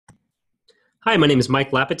Hi, my name is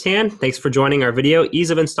Mike Lapitan. Thanks for joining our video,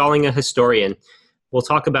 Ease of Installing a Historian. We'll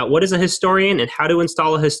talk about what is a historian and how to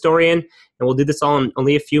install a historian, and we'll do this all in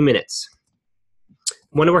only a few minutes.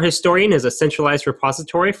 Wonderware Historian is a centralized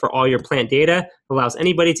repository for all your plant data. It allows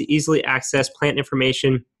anybody to easily access plant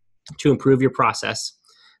information to improve your process.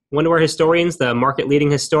 Wonderware Historians, the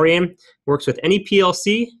market-leading historian, works with any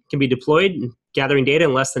PLC, can be deployed, gathering data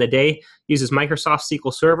in less than a day, uses Microsoft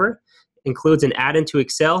SQL Server, includes an add-in to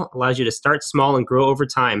Excel, allows you to start small and grow over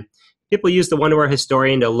time. People use the Wonderware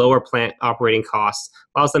Historian to lower plant operating costs,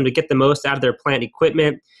 allows them to get the most out of their plant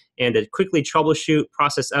equipment, and to quickly troubleshoot,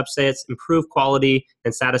 process upsets, improve quality,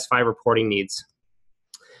 and satisfy reporting needs.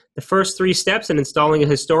 The first 3 steps in installing a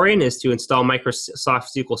historian is to install Microsoft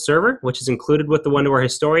SQL Server, which is included with the Wonderware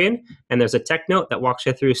Historian, and there's a tech note that walks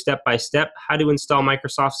you through step by step how to install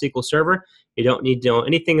Microsoft SQL Server. You don't need to know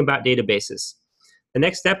anything about databases. The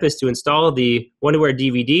next step is to install the Wonderware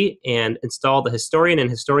DVD and install the historian and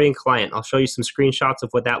historian client. I'll show you some screenshots of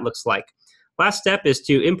what that looks like. Last step is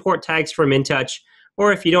to import tags from InTouch,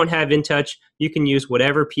 or if you don't have InTouch, you can use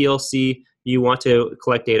whatever PLC you want to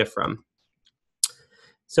collect data from.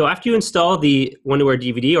 So after you install the Wonderware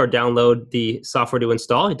DVD or download the software to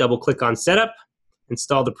install, you double-click on Setup,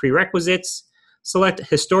 install the prerequisites, select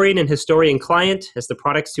Historian and Historian Client as the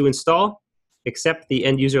products to install, accept the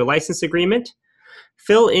end-user license agreement,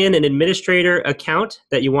 fill in an administrator account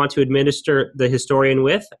that you want to administer the historian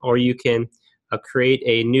with, or you can create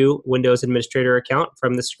a new Windows administrator account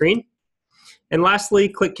from the screen. And lastly,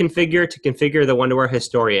 click Configure to configure the Wonderware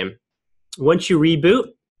Historian. Once you reboot,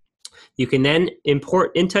 you can then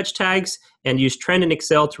import InTouch tags and use Trend in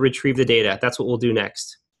Excel to retrieve the data. That's what we'll do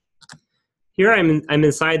next. Here I'm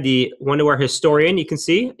inside the Wonderware Historian, you can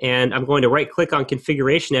see, and I'm going to right-click on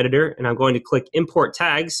Configuration Editor, and I'm going to click Import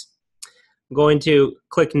Tags. I'm going to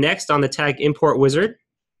click Next on the tag Import Wizard.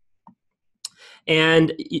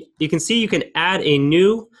 And you can see you can add a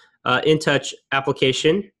new InTouch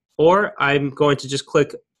application, or I'm going to just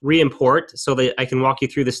click Re-import so that I can walk you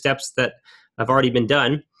through the steps that have already been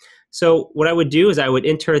done. So what I would do is I would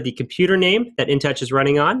enter the computer name that InTouch is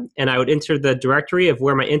running on, and I would enter the directory of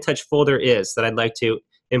where my InTouch folder is that I'd like to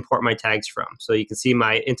import my tags from. So you can see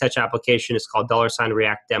my InTouch application is called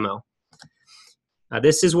 $React Demo.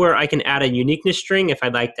 This is where I can add a uniqueness string if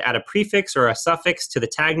I'd like to add a prefix or a suffix to the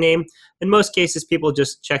tag name. In most cases, people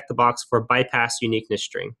just check the box for bypass uniqueness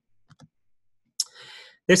string.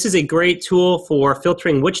 This is a great tool for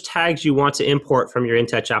filtering which tags you want to import from your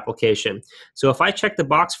InTouch application. So if I check the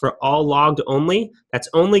box for all logged only, that's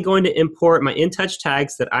only going to import my InTouch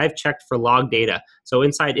tags that I've checked for log data. So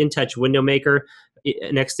inside InTouch Window Maker,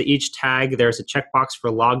 next to each tag, there's a checkbox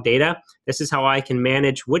for log data. This is how I can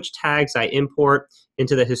manage which tags I import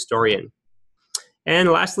into the historian. And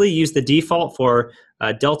lastly, use the default for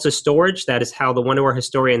Delta storage. That is how the Wonderware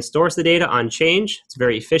Historian stores the data on change. It's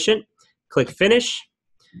very efficient. Click Finish.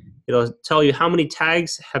 It'll tell you how many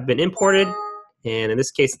tags have been imported, and in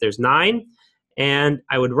this case there's 9. And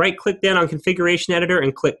I would right-click then on Configuration Editor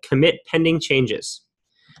and click Commit Pending Changes.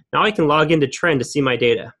 Now I can log into Trend to see my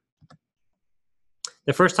data.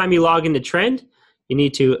 The first time you log into Trend, you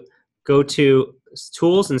need to go to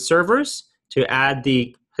Tools and Servers to add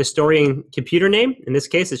the historian computer name. In this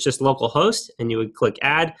case, it's just localhost, and you would click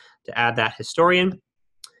Add to add that historian.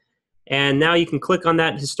 And now you can click on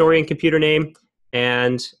that historian computer name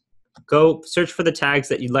and go search for the tags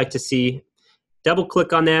that you'd like to see. Double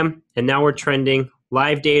click on them, and now we're trending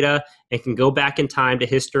live data and can go back in time to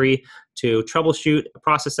history to troubleshoot a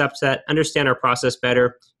process upset, understand our process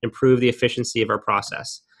better, improve the efficiency of our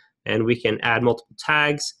process. And we can add multiple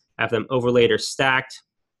tags, have them overlaid or stacked,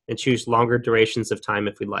 and choose longer durations of time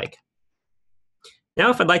if we'd like. Now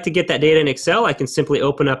if I'd like to get that data in Excel, I can simply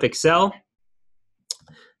open up Excel.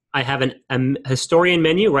 I have a historian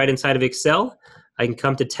menu right inside of Excel. I can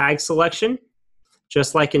come to tag selection.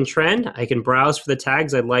 Just like in Trend, I can browse for the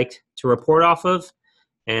tags I'd like to report off of,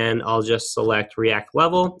 and I'll just select React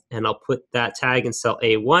Level, and I'll put that tag in cell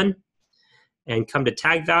A1, and come to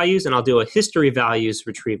tag values, and I'll do a history values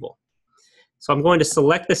retrieval. So I'm going to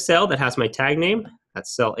select the cell that has my tag name.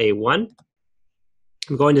 That's cell A1.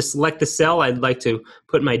 I'm going to select the cell I'd like to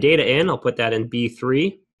put my data in. I'll put that in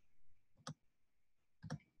B3.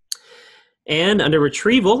 And under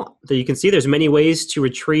retrieval, you can see there's many ways to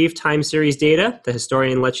retrieve time series data. The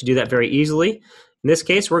historian lets you do that very easily. In this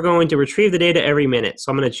case, we're going to retrieve the data every minute.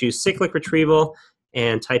 So I'm going to choose cyclic retrieval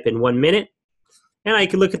and type in 1 minute. And I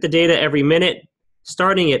can look at the data every minute,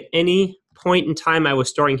 starting at any point in time I was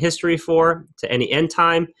storing history for to any end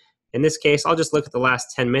time. In this case, I'll just look at the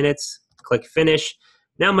last 10 minutes, click Finish.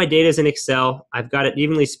 Now my data is in Excel. I've got it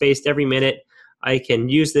evenly spaced every minute. I can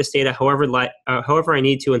use this data however I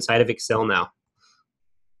need to inside of Excel now.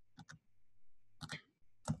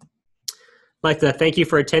 I'd like to thank you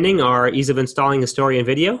for attending our Ease of Installing Historian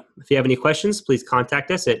video. If you have any questions, please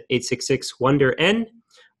contact us at 866-WONDER-N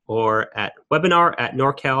or at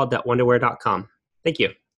webinar@norcal.wonderware.com. Thank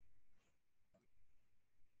you.